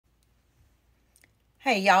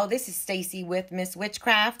Hey y'all, this is Stacy with Miss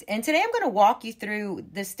Witchcraft, and today I'm going to walk you through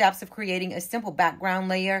the steps of creating a simple background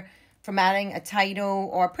layer, formatting a title,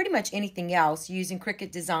 or pretty much anything else using Cricut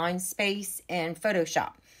Design Space and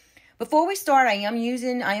Photoshop. Before we start, I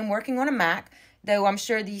am working on a Mac, though I'm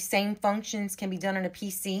sure these same functions can be done on a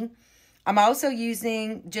PC. I'm also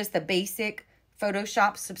using just the basic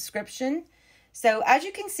Photoshop subscription. So as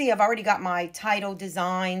you can see, I've already got my title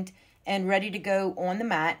designed and ready to go on the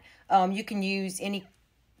mat. You can use any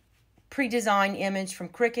pre-designed image from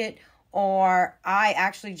Cricut, or I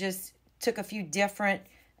actually just took a few different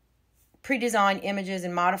pre-designed images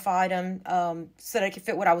and modified them so that it could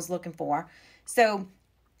fit what I was looking for. So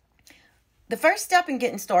the first step in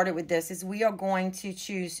getting started with this is we are going to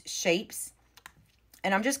choose shapes,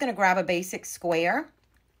 and I'm just going to grab a basic square,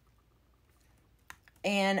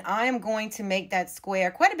 and I am going to make that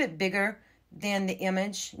square quite a bit bigger than the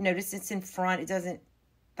image. Notice it's in front.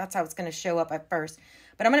 That's how it's going to show up at first.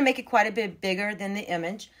 But I'm going to make it quite a bit bigger than the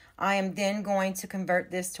image. I am then going to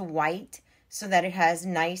convert this to white so that it has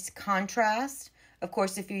nice contrast. Of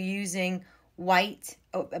course, if you're using white,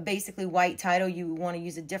 basically white title, you want to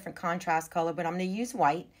use a different contrast color, but I'm going to use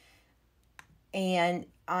white. And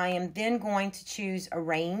I am then going to choose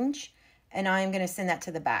arrange, and I am going to send that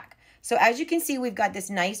to the back. So as you can see, we've got this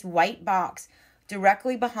nice white box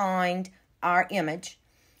directly behind our image.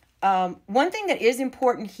 One thing that is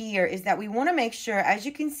important here is that we want to make sure, as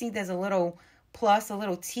you can see, there's a little plus, a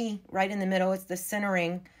little T right in the middle. It's the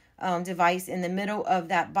centering device in the middle of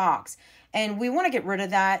that box. And we want to get rid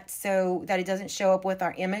of that so that it doesn't show up with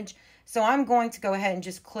our image. So I'm going to go ahead and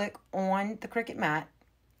just click on the Cricut mat,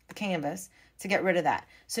 the canvas, to get rid of that.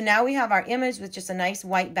 So now we have our image with just a nice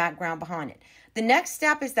white background behind it. The next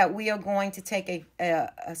step is that we are going to take a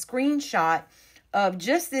screenshot of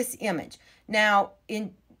just this image. Now,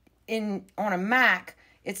 on a Mac,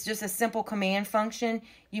 it's just a simple command function.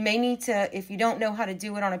 You may need to, if you don't know how to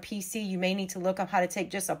do it on a PC, you may need to look up how to take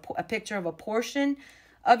just a picture of a portion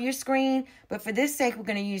of your screen. But for this sake, we're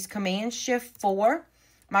going to use Command-Shift-4.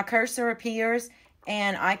 My cursor appears,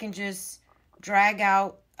 and I can just drag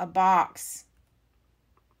out a box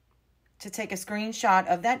to take a screenshot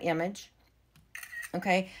of that image.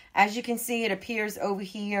 Okay, as you can see, it appears over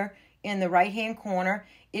here in the right-hand corner.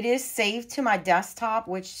 It is saved to my desktop,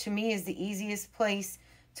 which to me is the easiest place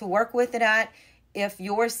to work with it at. If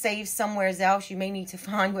yours saved somewhere else, you may need to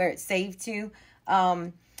find where it's saved to.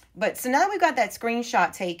 But so now that we've got that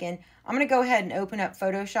screenshot taken, I'm going to go ahead and open up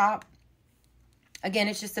Photoshop. Again,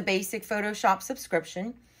 it's just a basic Photoshop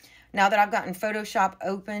subscription. Now that I've gotten Photoshop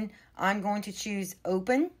open, I'm going to choose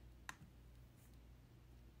Open.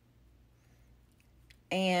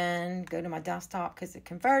 And go to my desktop because it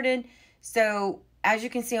converted. So as you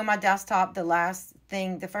can see on my desktop, the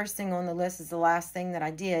first thing on the list is the last thing that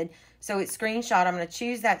I did. So it's screenshot. I'm going to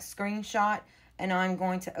choose that screenshot, and I'm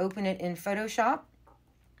going to open it in Photoshop.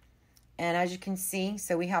 And as you can see,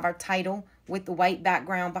 so we have our title with the white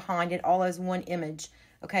background behind it, all as one image.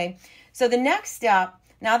 Okay, so the next step,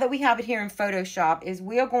 now that we have it here in Photoshop, is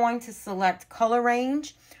we are going to select color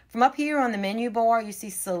range. From up here on the menu bar, you see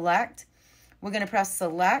select. We're going to press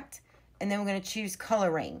select, and then we're going to choose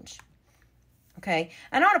color range. Okay,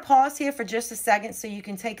 and I want to pause here for just a second so you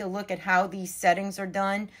can take a look at how these settings are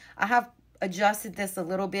done. I have adjusted this a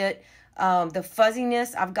little bit. The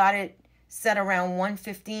fuzziness, I've got it set around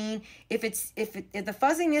 115. If the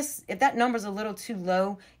fuzziness, if that number's a little too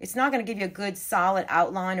low, it's not going to give you a good solid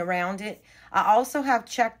outline around it. I also have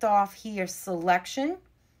checked off here selection.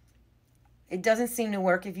 It doesn't seem to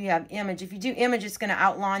work if you have image. If you do image, it's going to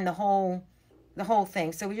outline the whole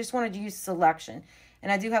thing. So we just wanted to use selection.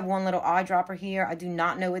 And I do have one little eyedropper here. I do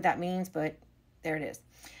not know what that means, but there it is.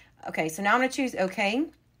 Okay, so now I'm going to choose OK.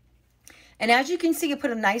 And as you can see, it put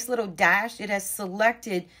a nice little dash. It has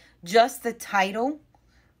selected just the title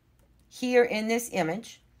here in this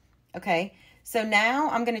image. Okay, so now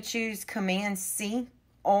I'm going to choose Command-C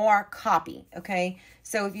or copy. Okay,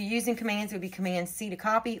 so if you're using commands, it would be Command-C to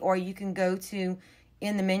copy, or you can go to,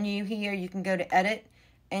 in the menu here, you can go to Edit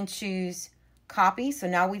and choose Copy. So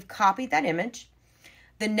now we've copied that image.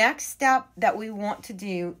 The next step that we want to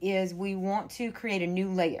do is we want to create a new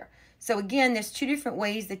layer. So again, there's two different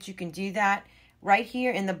ways that you can do that. Right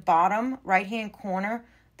here in the bottom right-hand corner,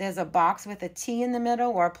 there's a box with a T in the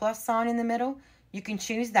middle or a plus sign in the middle. You can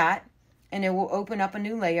choose that, and it will open up a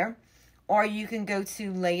new layer. Or you can go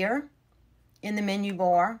to Layer in the menu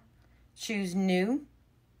bar, choose New,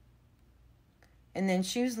 and then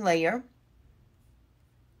choose Layer.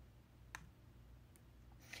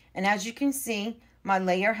 And as you can see, my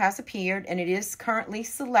layer has appeared and it is currently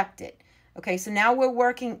selected. Okay, so now we're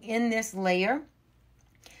working in this layer.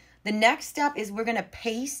 The next step is we're going to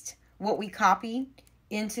paste what we copied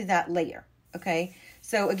into that layer. Okay,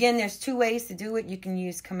 so again, there's two ways to do it. You can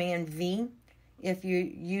use Command V if you're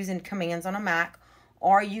using commands on a Mac,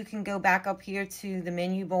 or you can go back up here to the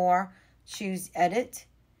menu bar, choose Edit,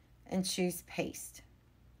 and choose Paste.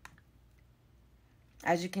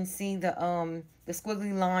 As you can see, the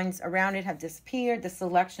squiggly lines around it have disappeared. The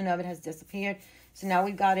selection of it has disappeared. So now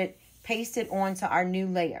we've got it pasted onto our new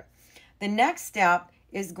layer. The next step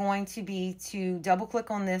is going to be to double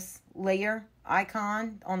click on this layer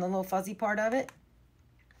icon on the little fuzzy part of it.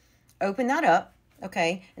 Open that up.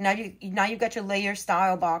 Okay, and now you've got your layer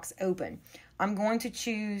style box open. I'm going to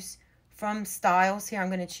choose from styles here. I'm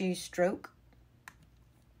going to choose stroke.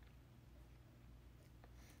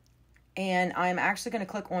 And I'm actually going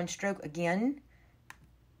to click on stroke again.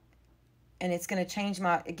 And it's going to change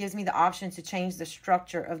it gives me the option to change the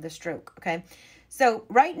structure of the stroke. Okay, so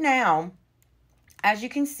right now, as you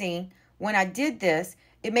can see, when I did this,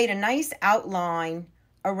 it made a nice outline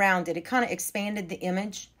around it. It kind of expanded the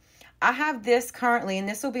image. I have this currently, and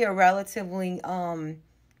this will be a relatively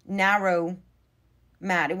narrow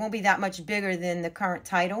mat. It won't be that much bigger than the current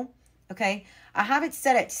title. Okay, I have it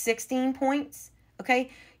set at 16 points.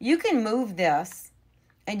 Okay, you can move this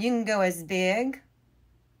and you can go as big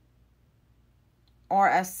or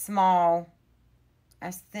as small,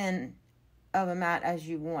 as thin of a mat as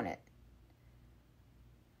you want it.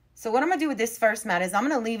 So what I'm going to do with this first mat is I'm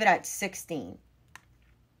going to leave it at 16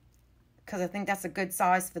 because I think that's a good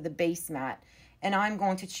size for the base mat. And I'm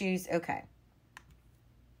going to choose OK.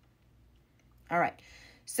 All right.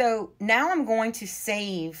 So now I'm going to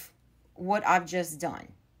save what I've just done.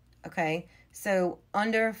 Okay. So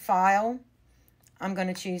under File, I'm going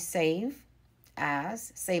to choose Save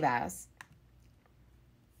As.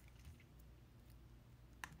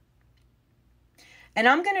 And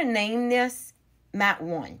I'm going to name this Mat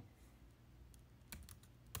 1.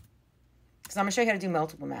 Because I'm going to show you how to do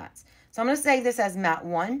multiple mats. So I'm going to save this as Mat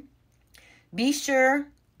 1. Be sure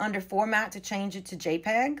under Format to change it to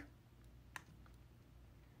JPEG.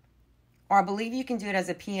 Or I believe you can do it as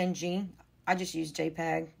a PNG. I just use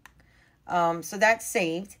JPEG. So that's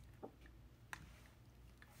saved.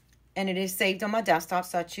 And it is saved on my desktop,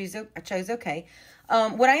 so I chose OK.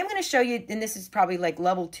 What I am going to show you, and this is probably like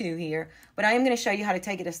level 2 here, but I am going to show you how to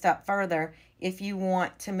take it a step further if you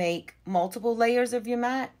want to make multiple layers of your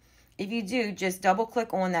mat. If you do, just double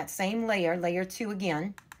click on that same layer, layer 2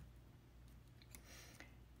 again.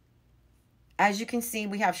 As you can see,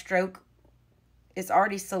 we have stroke. It's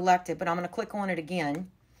already selected, but I'm going to click on it again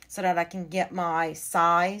so that I can get my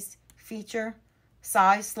size feature,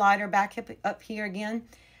 size slider back up here again.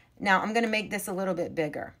 Now I'm going to make this a little bit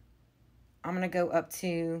bigger. I'm going to go up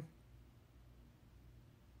to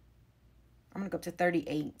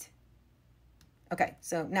 38. Okay,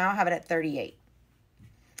 so now I have it at 38.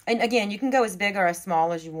 And again, you can go as big or as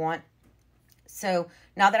small as you want. So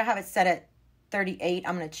now that I have it set at 38,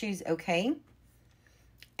 I'm going to choose OK.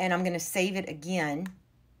 And I'm going to save it again.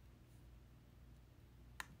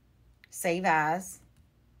 Save as.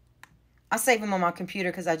 I save them on my computer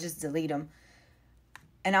because I just delete them.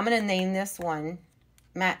 And I'm going to name this one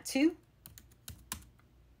Mat 2.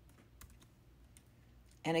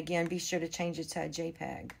 And again, be sure to change it to a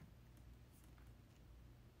JPEG.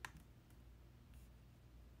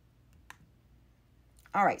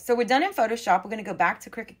 All right, so we're done in Photoshop. We're going to go back to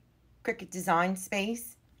Cricut Design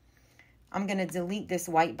Space. I'm going to delete this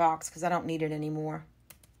white box because I don't need it anymore.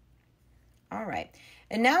 All right,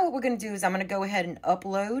 and now what we're going to do is I'm going to go ahead and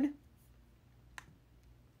upload.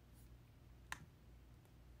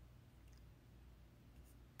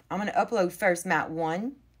 I'm going to upload first Mat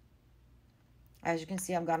 1. As you can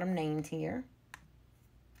see, I've got them named here.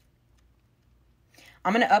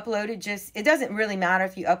 I'm going to upload it it doesn't really matter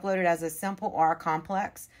if you upload it as a simple or a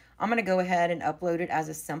complex. I'm going to go ahead and upload it as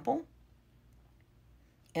a simple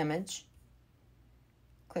image.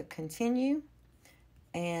 Click continue.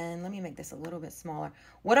 And let me make this a little bit smaller.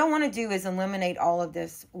 What I want to do is eliminate all of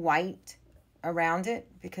this white around it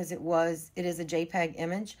because it is a JPEG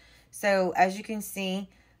image. So as you can see,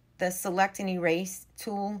 the select and erase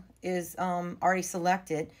tool is already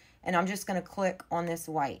selected, and I'm just going to click on this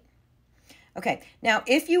white. Okay, now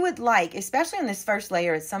if you would like, especially on this first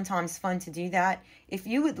layer, it's sometimes fun to do that. If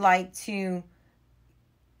you would like to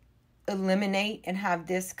eliminate and have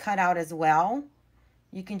this cut out as well,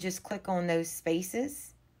 you can just click on those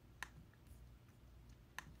spaces.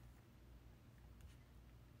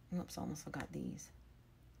 Oops, I almost forgot these.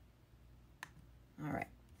 All right,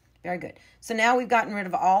 very good. So now we've gotten rid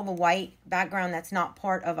of all the white background that's not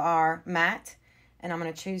part of our mat, and I'm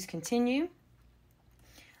going to choose continue.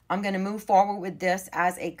 I'm going to move forward with this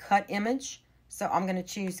as a cut image. So I'm going to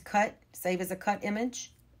choose cut, save as a cut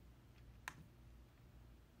image.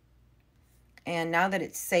 And now that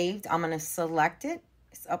it's saved, I'm going to select it.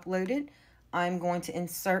 It's uploaded. I'm going to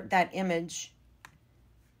insert that image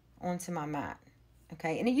onto my mat.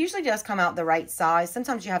 Okay, and it usually does come out the right size.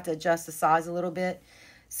 Sometimes you have to adjust the size a little bit.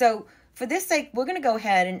 So for this sake, we're going to go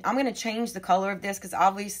ahead and I'm going to change the color of this because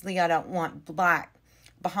obviously I don't want black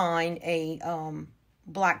behind a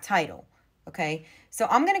black title. Okay, so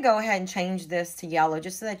I'm going to go ahead and change this to yellow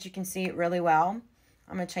just so that you can see it really well.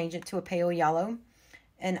 I'm going to change it to a pale yellow.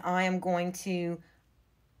 And I am going to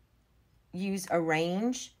use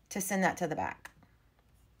arrange to send that to the back.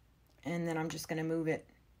 And then I'm just going to move it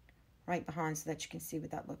right behind so that you can see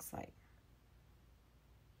what that looks like.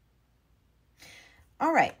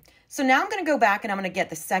 All right, so now I'm going to go back and I'm going to get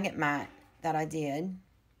the second mat that I did.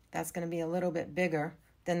 That's going to be a little bit bigger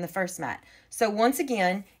than the first mat. So once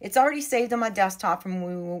again, it's already saved on my desktop from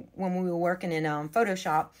when we were working in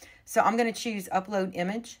Photoshop. So I'm going to choose upload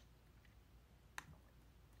image,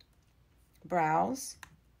 browse,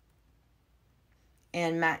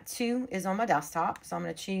 and mat 2 is on my desktop. So I'm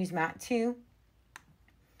going to choose mat 2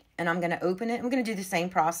 and I'm going to open it. I'm going to do the same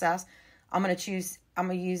process. I'm going to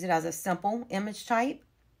use it as a simple image type.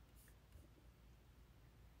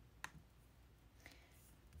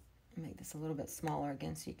 Make this a little bit smaller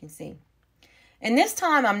again so you can see. And this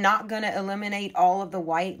time I'm not going to eliminate all of the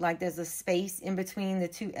white, like there's a space in between the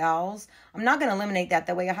two L's. I'm not going to eliminate that.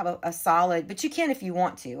 That way I have a solid, but you can if you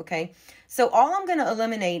want to, okay? So all I'm going to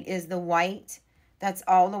eliminate is the white that's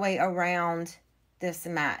all the way around this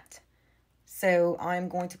mat. So I'm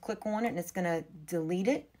going to click on it and it's going to delete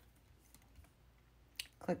it.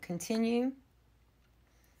 Click continue.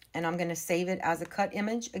 And I'm going to save it as a cut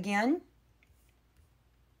image again.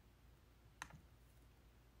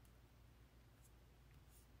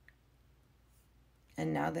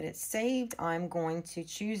 And now that it's saved, I'm going to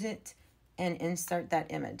choose it and insert that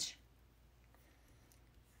image.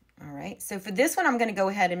 All right, so for this one, I'm going to go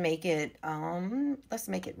ahead and make it, let's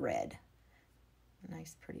make it red.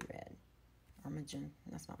 Nice, pretty red. Or magenta.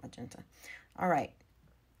 That's not magenta. All right.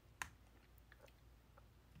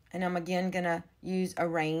 And I'm again going to use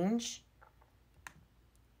arrange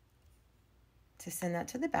to send that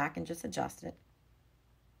to the back and just adjust it.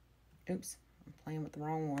 Oops, I'm playing with the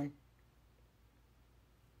wrong one.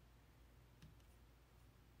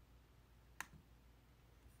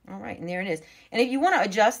 All right, and there it is. And if you want to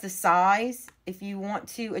adjust the size, if you want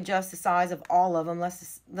to adjust the size of all of them,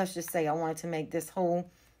 let's just say I wanted to make this whole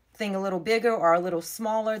thing a little bigger or a little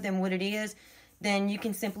smaller than what it is, then you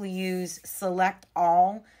can simply use select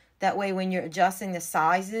all. That way when you're adjusting the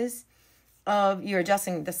sizes you're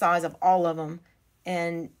adjusting the size of all of them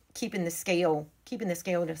and keeping the scale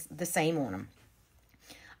the same on them.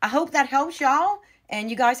 I hope that helps y'all, and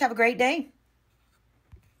you guys have a great day.